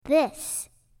This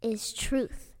is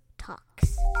Truth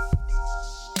Talks.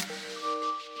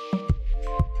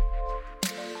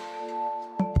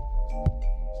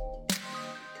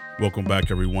 Welcome back,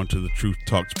 everyone, to the Truth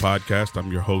Talks podcast.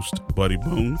 I'm your host, Buddy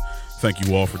Boone. Thank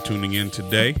you all for tuning in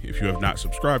today. If you have not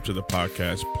subscribed to the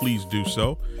podcast, please do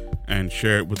so and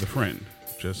share it with a friend,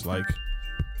 just like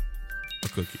a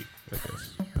cookie, I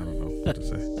guess. I don't know what to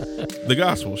say. The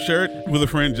gospel. Share it with a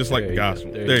friend, just like the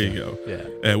gospel. There you go. Yeah.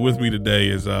 And with me today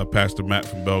is Pastor Matt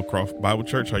from Belcroft Bible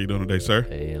Church. How you doing today, sir?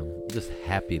 Hey, I'm just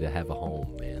happy to have a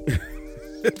home, man.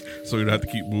 So you don't have to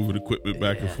keep moving equipment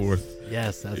back and forth.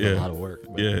 Yes, that's a lot of work.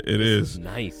 Yeah, it is.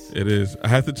 Nice. It is.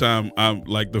 Half the time, I'm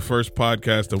like the first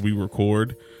podcast that we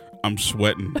record, I'm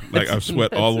sweating. Like I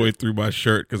sweat all the way through my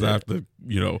shirt because I have to,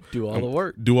 do all the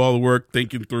work. Do all the work,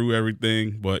 thinking through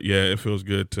everything. But yeah, it feels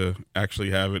good to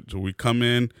actually have it. So we come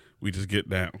in, we just get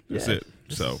down. That's it.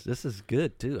 This is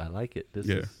good too. I like it.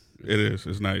 It is.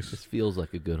 It's nice. This feels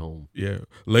like a good home. Yeah.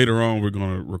 Later on, we're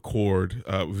going to record,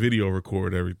 video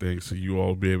record everything so you all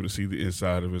will be able to see the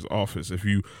inside of his office. If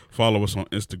you follow us on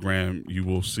Instagram, you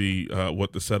will see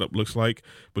what the setup looks like,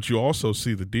 but you also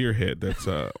see the deer head that's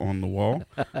on the wall.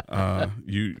 That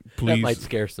might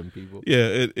scare some people.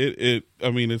 Yeah.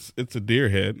 It's a deer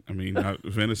head. I mean,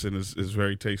 venison is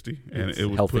very tasty, and It's it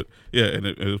was healthy.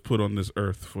 it was put on this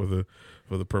earth for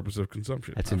the purpose of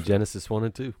consumption. That's in Genesis 1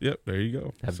 and 2. Yep, there you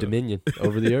go. Have dominion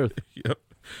over the earth. Yep.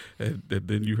 And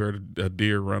then you heard a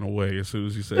deer run away as soon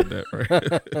as you said that,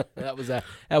 right? That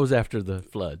was after the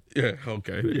flood. Yeah,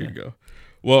 okay, there you go.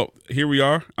 Well, here we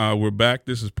are. We're back.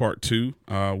 This is part 2.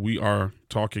 We are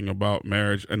talking about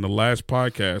marriage. And the last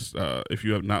podcast, if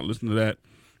you have not listened to that,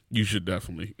 you should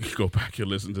definitely go back and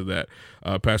listen to that.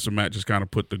 Pastor Matt just kind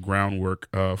of put the groundwork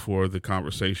for the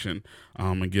conversation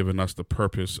and giving us the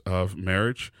purpose of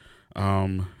marriage.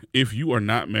 If you are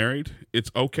not married,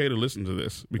 it's okay to listen to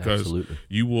this because Absolutely.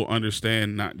 You will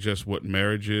understand not just what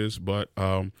marriage is, but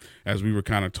as we were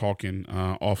kind of talking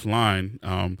offline,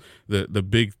 the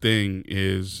big thing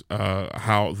is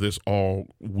how this all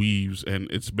weaves, and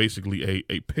it's basically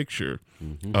a picture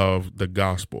of the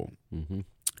gospel. Mm-hmm.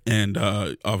 And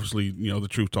obviously, the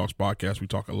Truth Talks podcast, we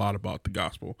talk a lot about the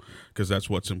gospel because that's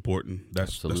what's important.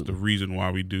 That's the reason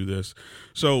why we do this.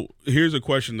 So here's a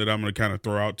question that I'm going to kind of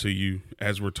throw out to you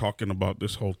as we're talking about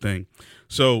this whole thing.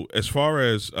 So as far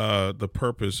as the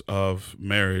purpose of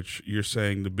marriage, you're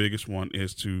saying the biggest one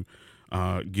is to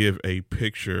give a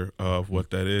picture of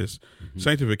what that is. Mm-hmm.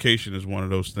 Sanctification is one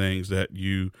of those things that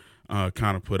you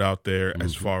kind of put out there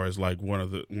as far as like one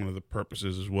of the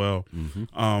purposes as well.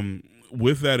 Mm-hmm.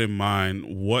 With that in mind,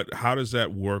 how does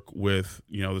that work with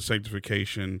the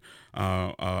sanctification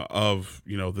of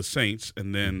the saints,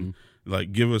 and then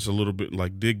like give us a little bit,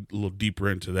 like dig a little deeper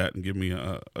into that and give me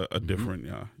a different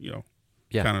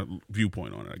kind of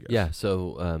viewpoint on it, I guess. Yeah.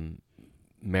 So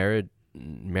married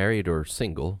or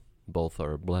single, both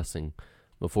are a blessing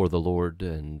before the Lord,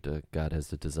 and God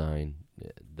has a design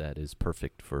that is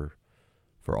perfect for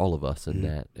all of us in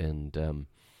that. And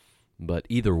but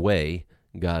either way,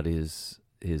 God his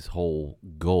whole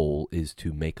goal is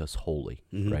to make us holy,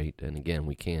 right? And again,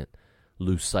 we can't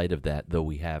lose sight of that, though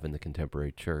we have in the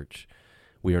contemporary church.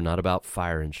 We are not about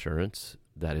fire insurance.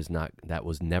 That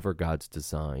was never God's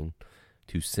design,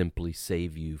 to simply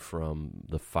save you from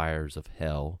the fires of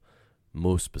hell.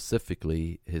 Most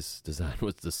specifically, his design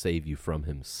was to save you from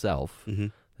himself. Mm-hmm.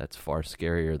 That's far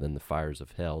scarier than the fires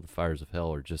of hell. The fires of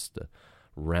hell are just the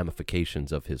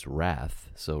ramifications of his wrath.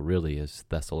 So really, as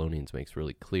Thessalonians makes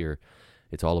really clear,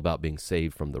 it's all about being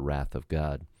saved from the wrath of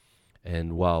God.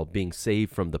 And while being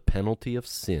saved from the penalty of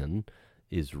sin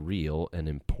is real and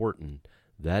important,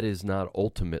 that is not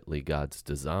ultimately God's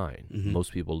design. Mm-hmm.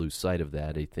 Most people lose sight of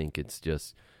that. They think it's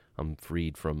just, I'm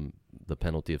freed from the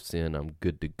penalty of sin, I'm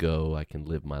good to go, I can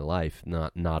live my life.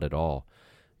 Not at all.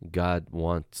 God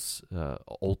wants,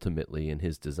 ultimately in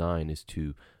his design, is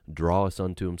to draw us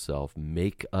unto himself,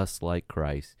 make us like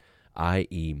Christ,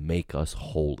 i.e. make us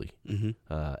holy,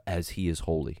 as he is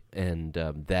holy. And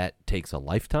that takes a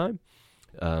lifetime.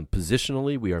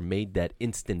 Positionally, we are made that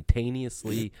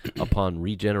instantaneously upon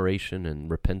regeneration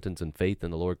and repentance and faith in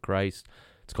the Lord Christ.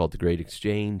 It's called the Great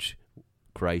Exchange.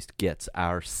 Christ gets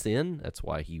our sin. That's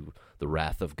why the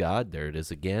wrath of God, there it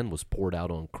is again, was poured out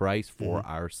on Christ for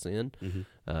our sin.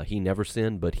 Mm-hmm. He never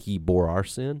sinned, but he bore our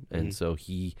sin, and so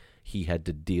he had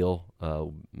to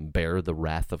bear the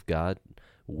wrath of God.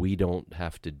 We don't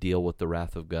have to deal with the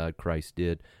wrath of God. Christ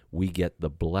did. We get the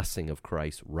blessing of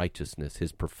Christ's righteousness,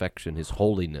 his perfection, his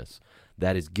holiness.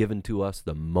 That is given to us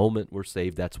the moment we're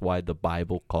saved. That's why the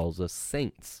Bible calls us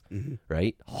saints,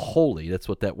 right? Holy, that's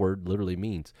what that word literally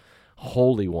means.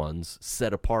 Holy ones,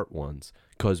 set apart ones,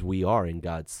 because we are in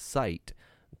God's sight,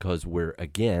 because we're,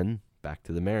 again, back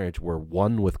to the marriage, we're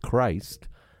one with Christ.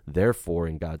 Therefore,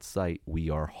 in God's sight, we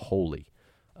are holy.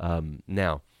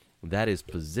 Now, that is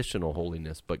positional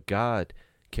holiness, but God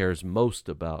cares most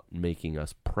about making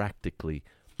us practically,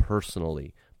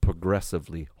 personally,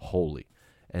 progressively holy.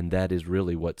 And that is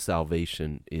really what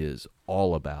salvation is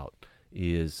all about,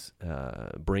 is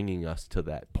bringing us to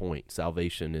that point.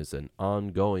 Salvation is an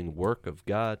ongoing work of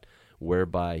God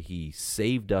whereby he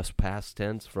saved us, past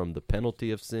tense, from the penalty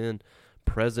of sin.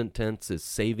 Present tense is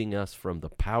saving us from the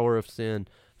power of sin.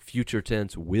 Future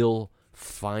tense will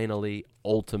finally,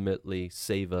 ultimately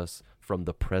save us from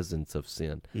the presence of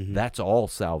sin. Mm-hmm. That's all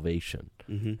salvation.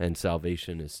 Mm-hmm. And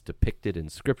salvation is depicted in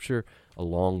Scripture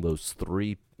along those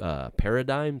three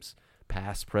paradigms: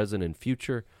 past, present, and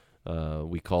future.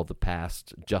 We call the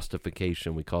past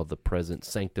justification. We call the present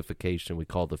sanctification. We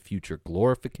call the future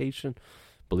glorification.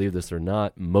 Believe this or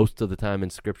not, most of the time in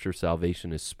Scripture,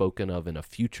 salvation is spoken of in a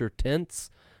future tense,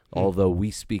 although we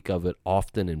speak of it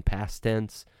often in past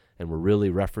tense, and we're really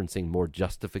referencing more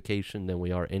justification than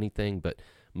we are anything. But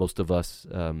most of us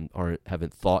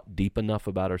haven't thought deep enough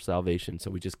about our salvation, so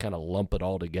we just kind of lump it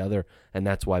all together, and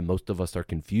that's why most of us are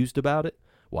confused about it.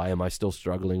 Why am I still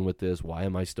struggling with this? Why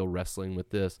am I still wrestling with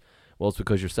this? Well, it's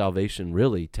because your salvation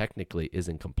really, technically,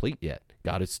 isn't complete yet.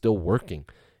 God is still working.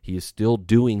 He is still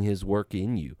doing his work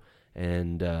in you.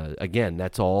 And again,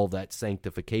 that's all that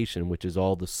sanctification, which is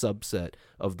all the subset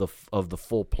of the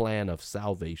full plan of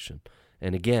salvation.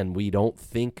 And again, we don't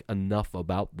think enough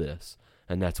about this.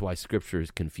 And that's why Scripture is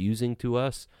confusing to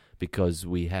us, because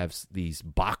we have these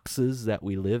boxes that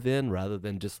we live in rather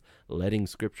than just letting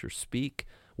Scripture speak.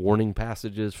 Warning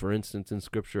passages, for instance, in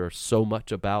Scripture are so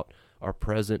much about our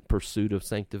present pursuit of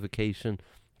sanctification,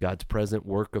 God's present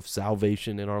work of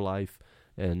salvation in our life.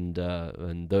 And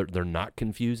they're not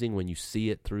confusing when you see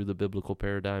it through the biblical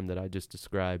paradigm that I just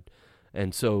described.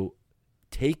 And so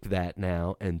take that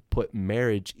now and put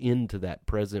marriage into that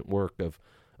present work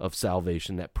of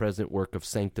salvation, that present work of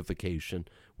sanctification,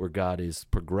 where God is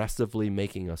progressively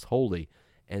making us holy.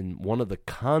 And one of the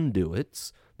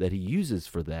conduits that he uses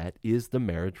for that is the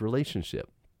marriage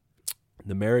relationship.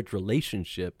 The marriage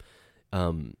relationship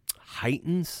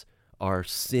heightens our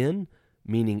sin,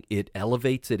 meaning it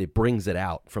elevates it, it brings it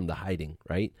out from the hiding,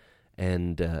 right?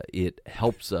 And it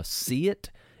helps us see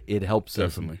it. It helps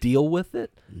Definitely. us deal with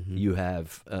it. Mm-hmm. You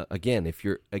have,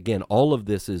 all of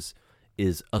this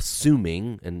is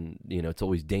assuming, and it's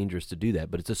always dangerous to do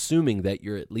that, but it's assuming that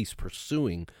you're at least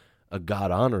pursuing a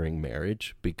God-honoring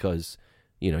marriage, because,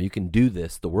 you can do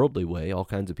this the worldly way. All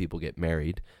kinds of people get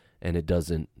married, and it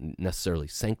doesn't necessarily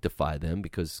sanctify them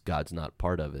because God's not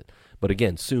part of it. But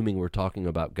again, assuming we're talking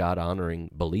about God-honoring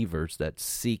believers that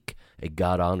seek a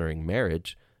God-honoring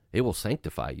marriage, it will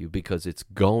sanctify you, because it's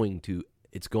going to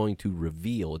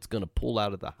reveal, it's going to pull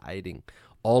out of the hiding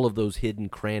all of those hidden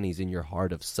crannies in your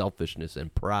heart of selfishness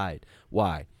and pride.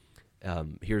 Why?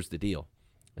 Here's the deal.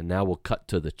 And now we'll cut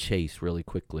to the chase really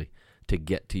quickly to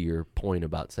get to your point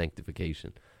about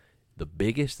sanctification. The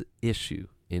biggest issue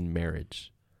in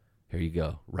marriage, here you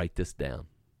go, write this down.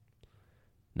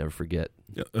 Never forget.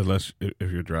 Yeah, unless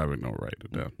if you're driving, don't write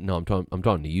it down. No, I'm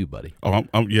talking to you, buddy. Oh,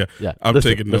 I'm Listen,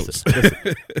 taking notes.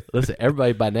 Listen,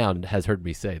 everybody by now has heard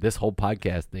me say this whole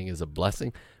podcast thing is a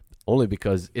blessing, only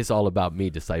because it's all about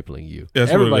me discipling you.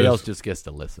 That's Everybody else just gets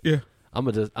to listen. Yeah, I'm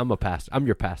a pastor. I'm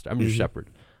your pastor. I'm your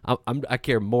shepherd. I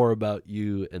care more about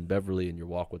you and Beverly and your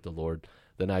walk with the Lord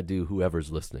than I do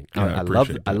whoever's listening. Yeah,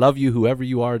 I love you, whoever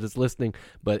you are that's listening,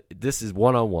 but this is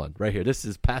one-on-one right here. This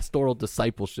is pastoral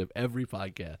discipleship every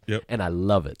podcast. Yep. And I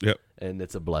love it. Yep. And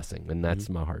it's a blessing, and that's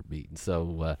my heartbeat. And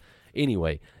so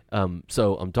anyway,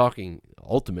 so I'm talking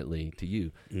ultimately to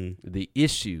you. The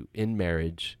issue in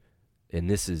marriage,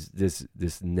 and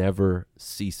this never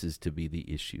ceases to be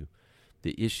the issue.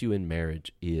 The issue in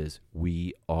marriage is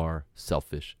we are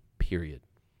selfish, period.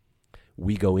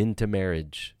 We go into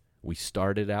marriage, we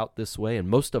started out this way, and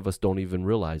most of us don't even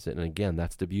realize it. And again,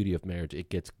 that's the beauty of marriage. It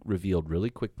gets revealed really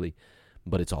quickly,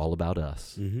 but it's all about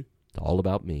us. Mm-hmm. It's all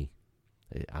about me.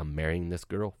 I'm marrying this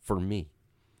girl for me.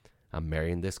 I'm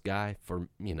marrying this guy for,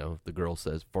 the girl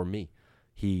says, for me.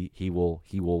 He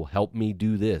will help me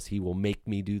do this. He will make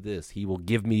me do this. He will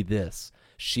give me this.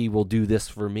 She will do this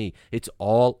for me. It's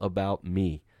all about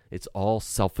me. It's all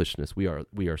selfishness. We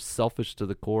are selfish to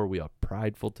the core. We are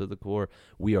prideful to the core.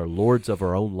 We are lords of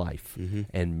our own life. Mm-hmm.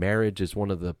 And marriage is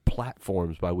one of the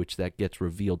platforms by which that gets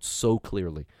revealed so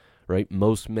clearly, right?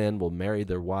 Most men will marry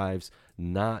their wives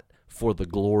not for the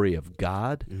glory of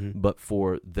God, but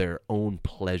for their own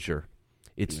pleasure.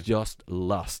 It's just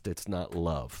lust. It's not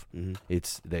love. Mm-hmm.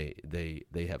 It's they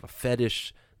have a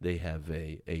fetish. they have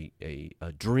a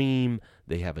dream,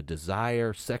 they have a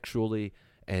desire sexually,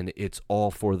 and it's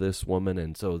all for this woman,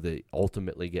 and so they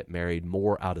ultimately get married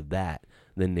more out of that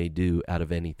than they do out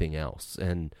of anything else.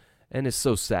 And it's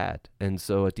so sad. And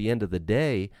so at the end of the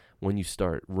day, when you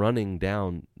start running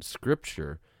down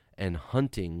Scripture and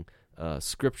hunting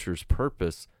Scripture's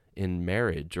purpose in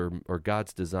marriage or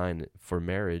God's design for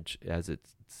marriage as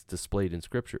it's displayed in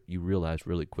Scripture, you realize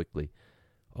really quickly,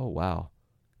 oh, wow,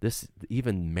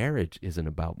 even marriage isn't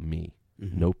about me.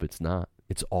 Mm-hmm. Nope, it's not.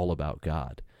 It's all about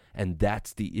God. And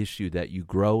that's the issue that you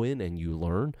grow in and you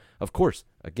learn. Of course,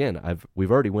 again,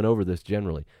 we've already went over this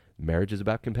generally. Marriage is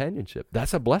about companionship.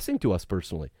 That's a blessing to us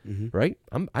personally, Mm-hmm. right?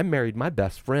 I married my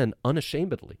best friend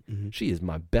unashamedly. Mm-hmm. She is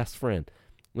my best friend.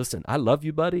 Listen, I love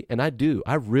you, buddy, and I do.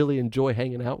 I really enjoy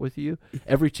hanging out with you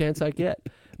every chance I get.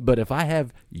 But if I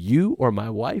have you or my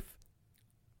wife,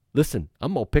 listen,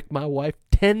 I'm going to pick my wife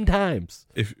 10 times.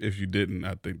 If you didn't,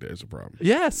 I think there's a problem.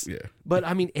 Yes. Yeah. But,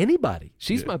 I mean, anybody.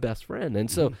 She's Yeah. my best friend. And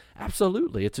so,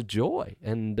 absolutely, it's a joy.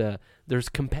 And there's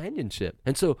companionship.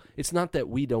 And so it's not that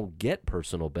we don't get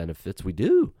personal benefits. We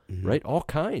do, right? All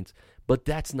kinds. But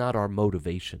that's not our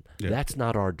motivation. Yeah. That's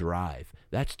not our drive.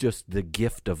 That's just the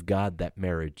gift of God that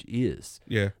marriage is.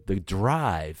 Yeah. The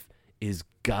drive is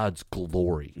God's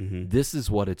glory. Mm-hmm. This is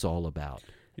what it's all about.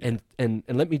 And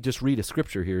let me just read a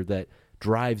scripture here that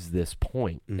drives this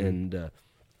point. Mm-hmm. And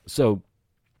so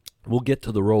we'll get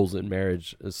to the roles in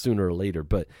marriage sooner or later,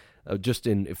 but just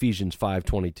in Ephesians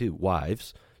 5:22,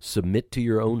 wives, submit to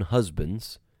your own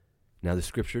husbands. Now the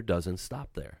scripture doesn't stop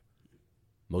there.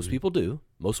 Most people do.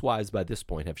 Most wives by this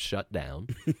point have shut down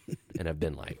and have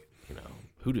been like,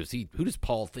 who does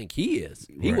Paul think he is?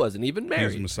 He Right. wasn't even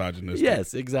married. He's misogynistic.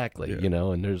 Yes, exactly.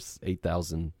 Yeah. And there's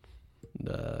 8,000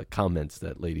 comments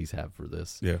that ladies have for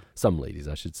this. Yeah. Some ladies,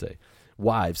 I should say.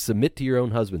 Wives, submit to your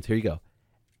own husbands. Here you go.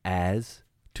 As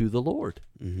to the Lord.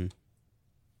 Mm-hmm.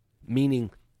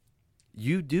 Meaning,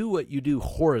 you do what you do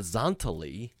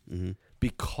horizontally Mm-hmm.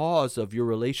 because of your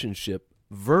relationship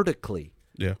vertically.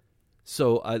 Yeah.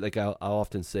 So, I'll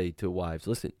often say to wives,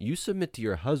 listen, you submit to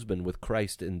your husband with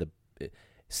Christ in the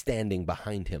standing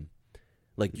behind him.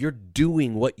 Like, you're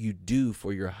doing what you do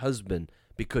for your husband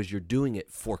because you're doing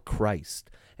it for Christ.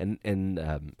 And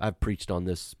I've preached on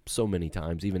this so many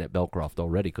times, even at Belcroft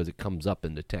already, because it comes up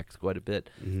in the text quite a bit.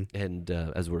 Mm-hmm. And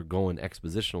as we're going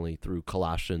expositionally through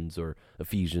Colossians or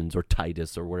Ephesians or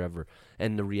Titus or wherever.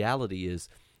 And the reality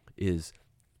is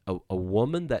a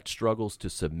woman that struggles to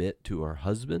submit to her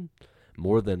husband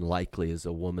more than likely is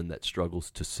a woman that struggles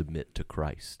to submit to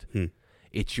Christ.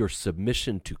 It's your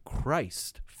submission to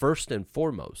Christ, first and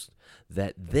foremost,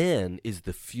 that then is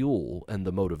the fuel and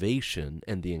the motivation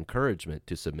and the encouragement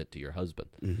to submit to your husband.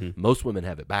 Mm-hmm. Most women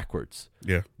have it backwards.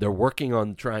 Yeah. They're working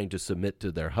on trying to submit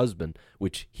to their husband,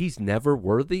 which he's never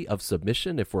worthy of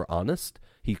submission, if we're honest.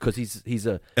 Because he's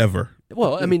a Ever.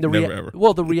 well. I mean, Never, ever.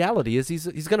 the reality is he's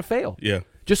going to fail. Yeah.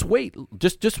 Just wait.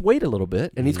 Just wait a little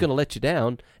bit, and he's going to let you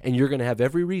down, and you're going to have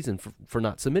every reason for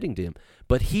not submitting to him.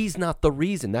 But he's not the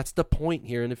reason. That's the point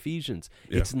here in Ephesians.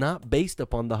 Yeah. It's not based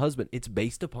upon the husband. It's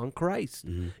based upon Christ.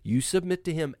 You submit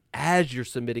to him as you're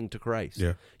submitting to Christ.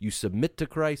 Yeah. You submit to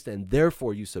Christ, and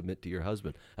therefore you submit to your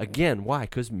husband. Again, why?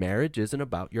 Because marriage isn't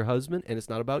about your husband, and it's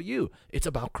not about you. It's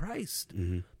about Christ.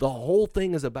 The whole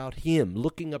thing is about him,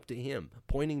 looking up to him,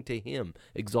 pointing to him,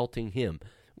 exalting him.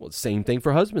 Well, same thing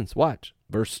for husbands. Watch.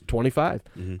 Verse 25.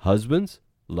 Husbands,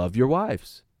 love your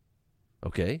wives.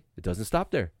 Okay? It doesn't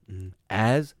stop there.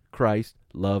 As Christ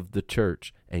loved the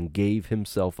church and gave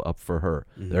himself up for her.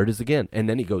 There it is again. And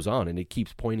then he goes on and he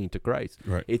keeps pointing to Christ.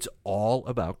 Right. It's all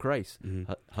about Christ.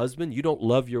 Husband, you don't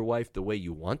love your wife the way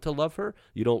you want to love her.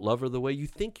 You don't love her the way you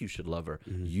think you should love her.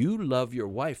 You love your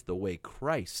wife the way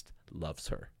Christ loves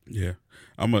her. Yeah.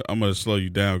 I'm gonna slow you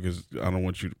down because I don't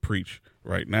want you to preach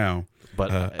right now.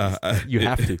 But you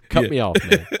have to. Cut me off,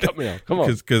 man. Cut me off. Come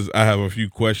on. Because I have a few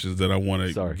questions that I want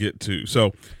to Sorry. get to.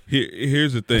 So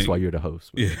here's the thing. That's why you're the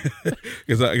host. Man. Yeah,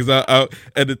 because I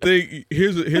and the thing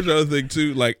here's the other thing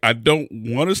too. Like I don't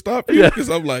want to stop you because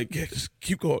I'm like, yeah, just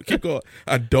keep going.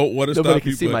 I don't want to Nobody stop can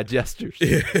you. see my gestures.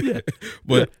 Yeah.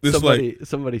 But this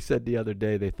somebody said the other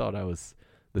day they thought I was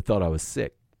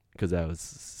sick because I was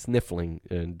sniffling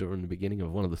during the beginning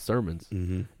of one of the sermons,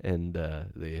 and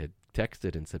they had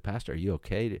texted and said, "Pastor, are you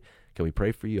okay? Can we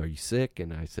pray for you? Are you sick?"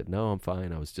 And I said, "No, I'm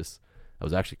fine. I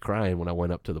was actually crying when I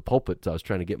went up to the pulpit, so I was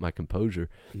trying to get my composure."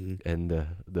 And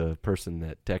the person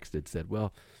that texted said,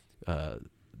 "Well,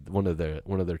 one of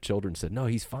their children said, no,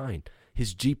 he's fine.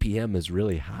 His GPM is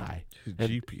really high.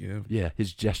 GPM. Yeah,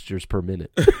 his gestures per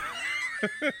minute."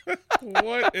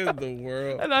 What in the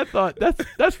world? And I thought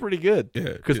that's pretty good.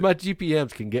 Yeah, Because yeah. my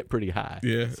GPMs can get pretty high.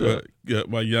 Yeah, So, yeah.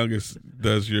 My youngest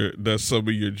does some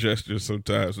of your gestures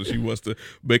sometimes. So she wants to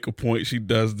make a point. She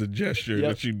does the gesture Yep.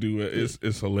 that you do.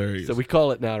 It's hilarious. so we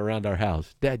call it now around our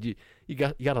house. Dad, you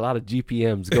got a lot of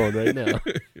GPMs going right now.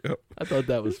 Yep. I thought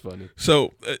that was funny.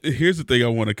 So here's the thing I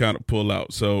want to kind of pull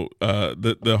out. So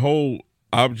the whole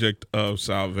object of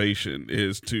salvation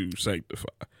is to sanctify.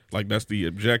 Like that's the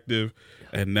objective,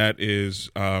 and that is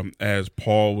as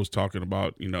Paul was talking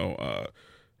about.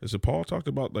 Is it Paul talked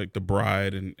about like the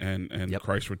bride and Yep.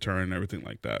 Christ's return and everything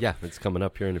like that? Yeah, it's coming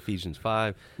up here in Ephesians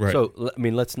 5. Right. So how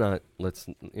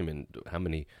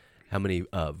many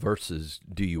verses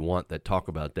do you want that talk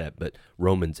about that? But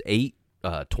Romans 8,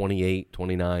 28,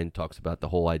 29 talks about the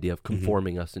whole idea of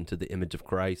conforming us into the image of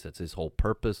Christ. That's his whole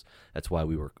purpose. That's why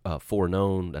we were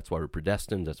foreknown. That's why we're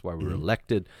predestined. That's why we were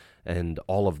elected. And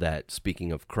all of that,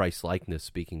 speaking of Christ-likeness,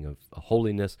 speaking of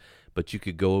holiness. But you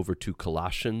could go over to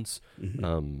Colossians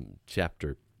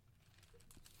chapter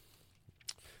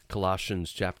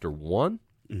 1.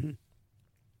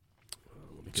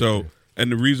 So,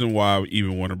 and the reason why I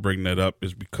even want to bring that up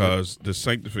is because the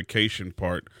sanctification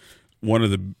part,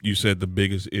 you said the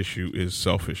biggest issue is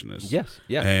selfishness. Yes,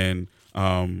 yeah. And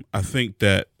I think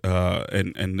that,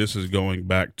 and this is going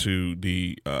back to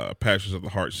the Passions of the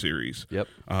Heart series. Yep.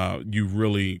 You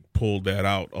really pulled that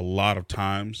out a lot of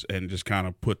times and just kind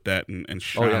of put that and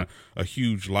shine a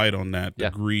huge light on that. The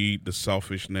greed, the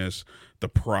selfishness, the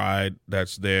pride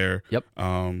that's there. Yep.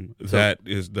 That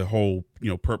is the whole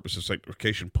purpose of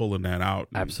sanctification, pulling that out.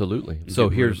 Absolutely. And So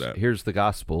getting rid of that. here's the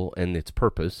gospel and its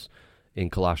purpose in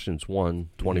Colossians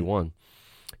 1:21.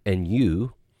 And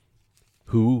you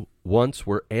who once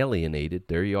were alienated,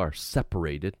 there you are,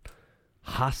 separated,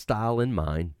 hostile in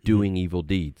mind, doing evil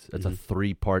deeds. That's a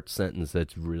 3-part sentence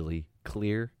that's really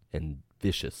clear and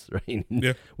vicious, right?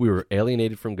 Yeah. We were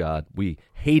alienated from God. We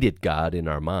hated God in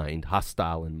our mind,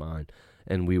 hostile in mind,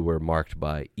 and we were marked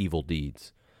by evil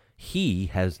deeds. He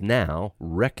has now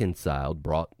reconciled,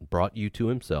 brought you to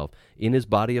himself in his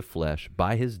body of flesh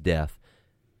by his death,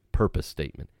 purpose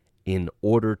statement, in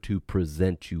order to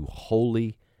present you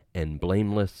holy and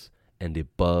blameless and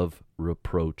above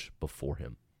reproach before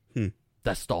him.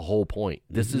 That's the whole point.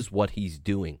 This is what he's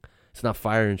doing. It's not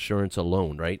fire insurance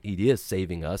alone, right? He is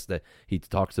saving us. That he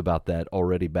talks about that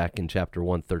already back in chapter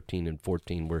 1, 13 and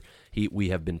 14, where we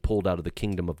have been pulled out of the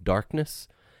kingdom of darkness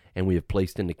and we have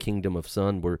placed in the kingdom of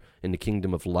Son. We're in the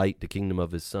kingdom of light, the kingdom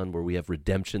of his Son, where we have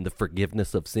redemption, the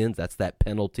forgiveness of sins. That's that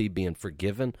penalty, being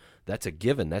forgiven. That's a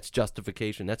given. That's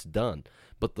justification. That's done.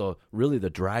 But the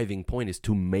driving point is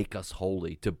to make us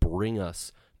holy, to bring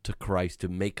us to Christ, to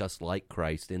make us like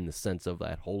Christ in the sense of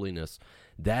that holiness.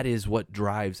 That is what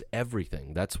drives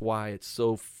everything. That's why it's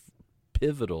so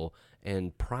pivotal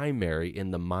and primary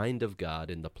in the mind of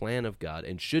God, in the plan of God,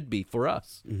 and should be for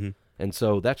us. And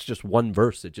so that's just one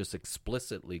verse that just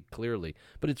explicitly, clearly,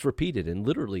 but it's repeated in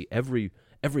literally every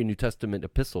New Testament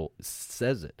epistle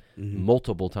says it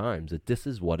multiple times, that this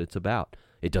is what it's about.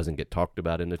 It doesn't get talked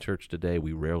about in the church today.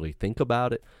 We rarely think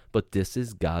about it, but this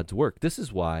is God's work. This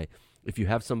is why if you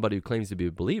have somebody who claims to be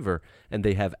a believer and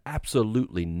they have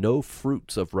absolutely no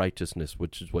fruits of righteousness,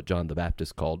 which is what John the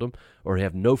Baptist called them, or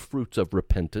have no fruits of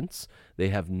repentance, they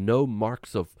have no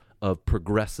marks of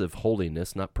progressive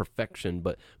holiness, not perfection,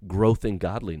 but growth in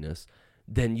godliness,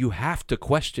 then you have to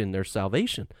question their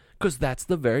salvation, because that's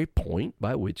the very point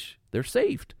by which they're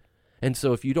saved. And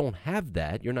so if you don't have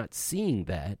that, you're not seeing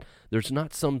that, there's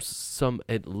not some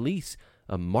at least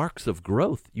marks of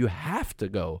growth, you have to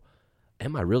go,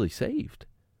 am I really saved?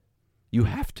 You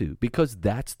have to, because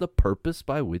that's the purpose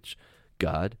by which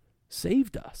God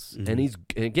saved us. And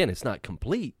again, it's not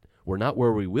complete. We're not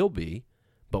where we will be,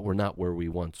 but we're not where we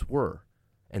once were.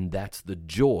 And that's the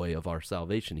joy of our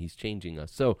salvation. He's changing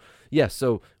us. So,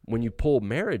 so when you pull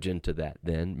marriage into that,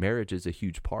 then marriage is a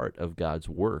huge part of God's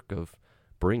work of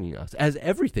bringing us, as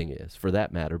everything is for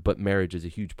that matter, but marriage is a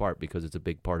huge part because it's a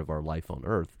big part of our life on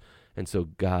earth. And so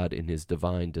God, in his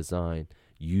divine design,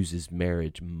 uses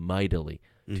marriage mightily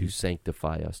to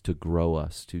sanctify us, to grow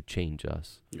us, to change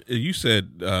us. You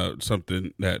said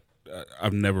something that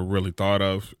I've never really thought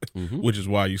of, which is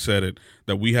why you said it,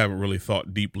 that we haven't really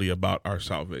thought deeply about our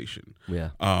salvation.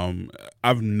 Yeah.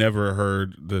 I've never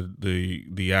heard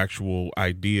the actual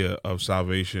idea of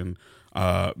salvation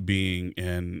being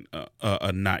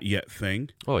a not yet thing.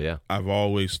 Oh, yeah. I've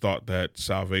always thought that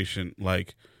salvation,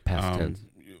 like Past tense.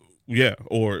 Yeah,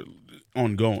 or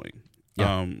ongoing.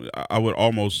 Yeah. I would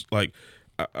almost like,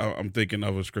 I'm thinking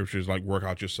of a scriptures like work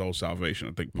out your soul salvation.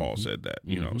 I think Paul said that,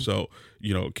 you know, so,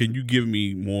 can you give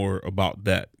me more about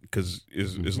that? because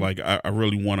it's like I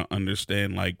really want to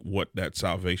understand like what that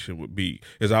salvation would be.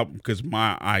 Because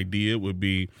my idea would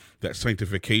be that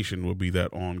sanctification would be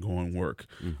that ongoing work,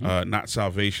 not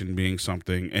salvation being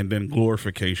something, and then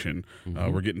glorification.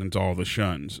 We're getting into all the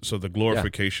shuns. So the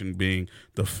glorification being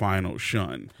the final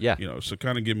shun. Yeah. So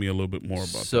kind of give me a little bit more about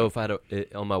that. So if I don't,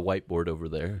 on my whiteboard over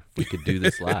there, if we could do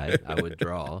this live, I would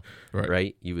draw,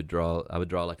 right? I would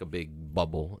draw like a big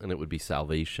bubble, and it would be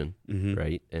salvation,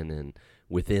 right? And then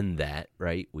within that,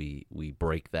 right, we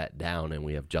break that down, and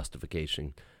we have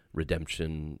justification,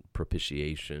 redemption,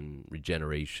 propitiation,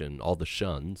 regeneration, all the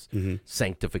shuns,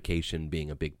 sanctification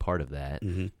being a big part of that.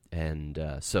 And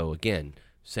so again,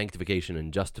 sanctification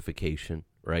and justification,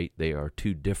 right, they are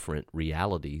two different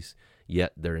realities,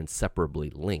 yet they're inseparably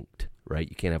linked, right?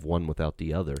 You can't have one without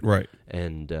the other. Right.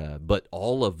 And but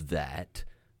all of that,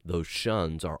 those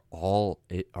shuns are all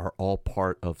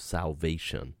part of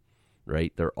salvation,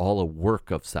 right? They're all a work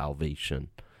of salvation.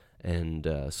 And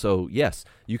so, yes,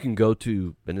 you can go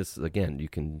to, and this again, you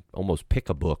can almost pick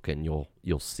a book and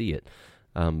you'll see it.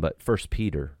 But 1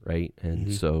 Peter, right?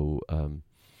 And so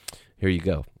here you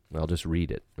go. I'll just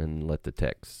read it and let the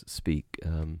text speak.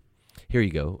 Here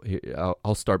you go.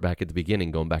 I'll start back at the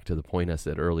beginning, going back to the point I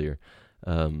said earlier.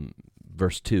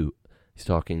 Verse 2, he's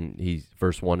talking.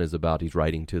 Verse 1 is about he's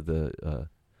writing to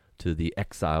the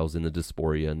exiles in the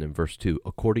diaspora, and in verse 2,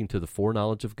 according to the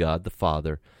foreknowledge of God the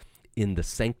Father, in the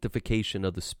sanctification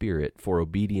of the Spirit, for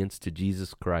obedience to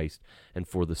Jesus Christ and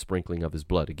for the sprinkling of his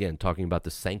blood. Again, talking about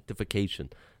the sanctification.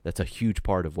 That's a huge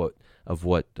part of what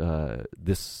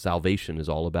this salvation is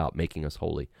all about, making us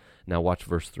holy. Now watch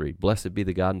verse 3. Blessed be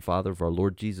the God and Father of our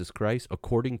Lord Jesus Christ.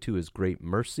 According to his great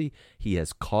mercy, he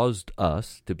has caused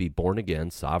us to be born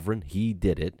again, sovereign. He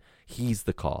did it. He's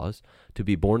the cause, to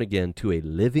be born again to a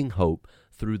living hope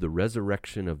through the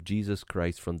resurrection of Jesus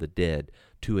Christ from the dead,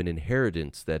 to an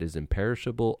inheritance that is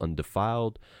imperishable,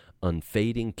 undefiled,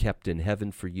 unfading, kept in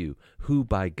heaven for you, who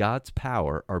by God's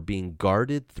power are being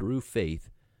guarded through faith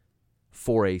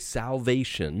for a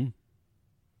salvation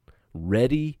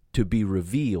ready to be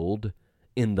revealed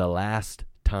in the last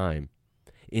time.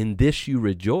 In this you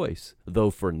rejoice,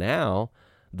 though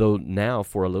now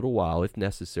for a little while, if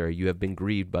necessary, you have been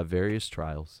grieved by various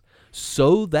trials,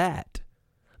 so that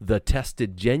the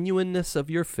tested genuineness of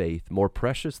your faith, more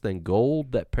precious than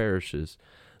gold that perishes,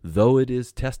 though it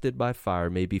is tested by fire,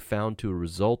 may be found to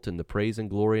result in the praise and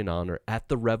glory and honor at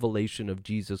the revelation of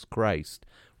Jesus Christ,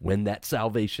 when that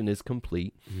salvation is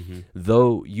complete.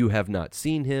 Though you have not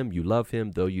seen him, you love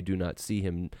him. Though you do not see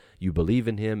him, you believe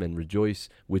in him and rejoice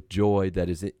with joy that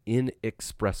is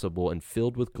inexpressible and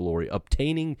filled with glory,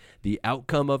 obtaining the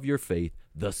outcome of your faith,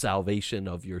 the salvation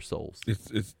of your souls.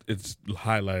 It's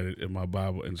highlighted in my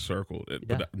Bible and circled,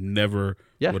 but I never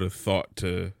would have thought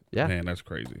to. Man, that's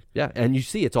crazy. Yeah, and you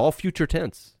see, it's all future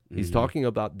tense. He's talking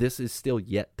about this is still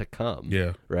yet to come.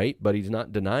 Yeah, right. But he's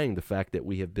not denying the fact that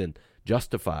we have been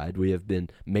justified, we have been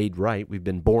made right, we've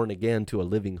been born again to a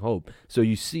living hope. So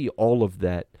you see all of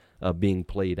that being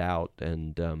played out,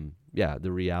 and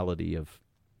the reality of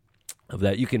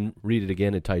that. You can read it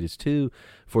again in Titus 2.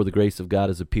 For the grace of God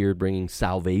has appeared, bringing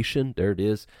salvation. There it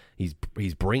is. He's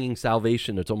bringing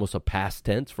salvation. It's almost a past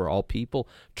tense for all people,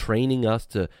 training us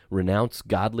to renounce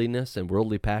godliness and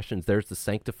worldly passions. There's the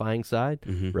sanctifying side,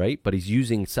 right? But he's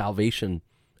using salvation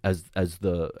as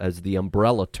the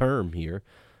umbrella term here.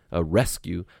 A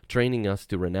rescue, training us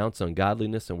to renounce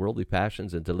ungodliness and worldly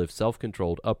passions and to live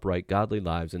self-controlled, upright, godly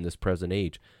lives in this present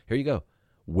age. Here you go.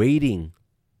 Waiting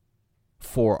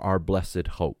for our blessed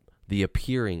hope, the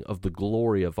appearing of the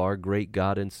glory of our great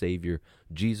God and Savior,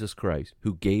 Jesus Christ,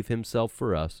 who gave himself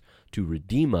for us to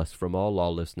redeem us from all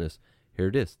lawlessness. Here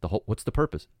it is. What's the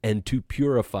purpose? And to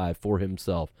purify for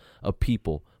himself a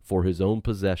people for his own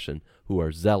possession who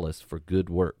are zealous for good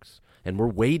works. And we're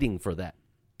waiting for that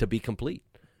to be complete.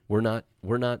 We're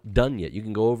not done yet. You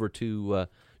can go over to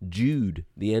Jude,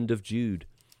 the end of Jude,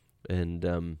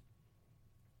 and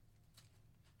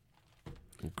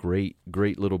great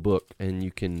little book. And you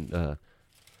can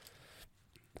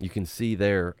see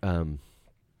there,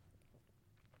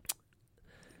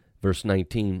 verse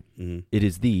 19. It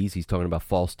is these, he's talking about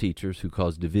false teachers who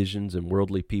cause divisions and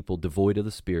worldly people devoid of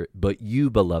the Spirit. But you,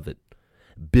 beloved,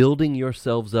 building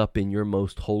yourselves up in your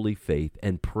most holy faith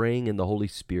and praying in the Holy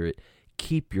Spirit,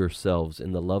 keep yourselves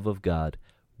in the love of God,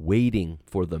 waiting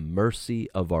for the mercy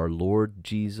of our Lord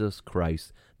Jesus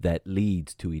Christ that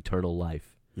leads to eternal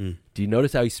life. Do you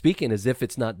notice how he's speaking as if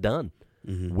it's not done?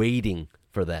 Waiting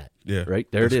for that. Yeah. Right?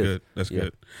 There it is. Good. That's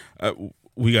good.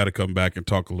 We got to come back and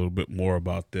talk a little bit more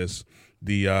about this.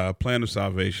 The plan of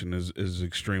salvation is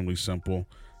extremely simple.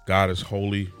 God is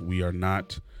holy. We are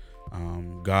not.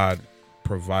 God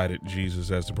provided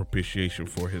Jesus as the propitiation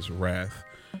for his wrath.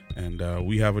 And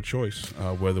we have a choice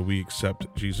whether we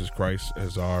accept Jesus Christ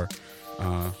as our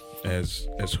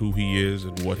as who he is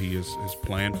and what he has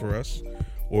planned for us,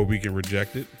 or we can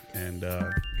reject it and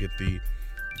get the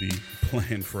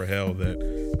plan for hell that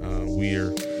we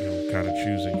are kind of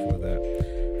choosing for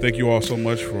that. Thank you all so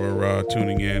much for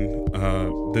tuning in.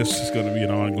 This is going to be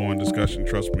an ongoing discussion.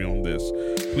 Trust me on this.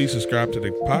 Please subscribe to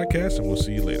the podcast, and we'll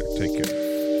see you later. Take care.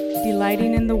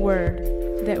 Delighting in the word,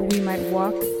 that we might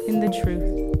walk in the truth.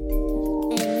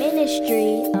 A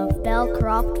ministry of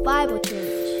Bellcroft Bible Church.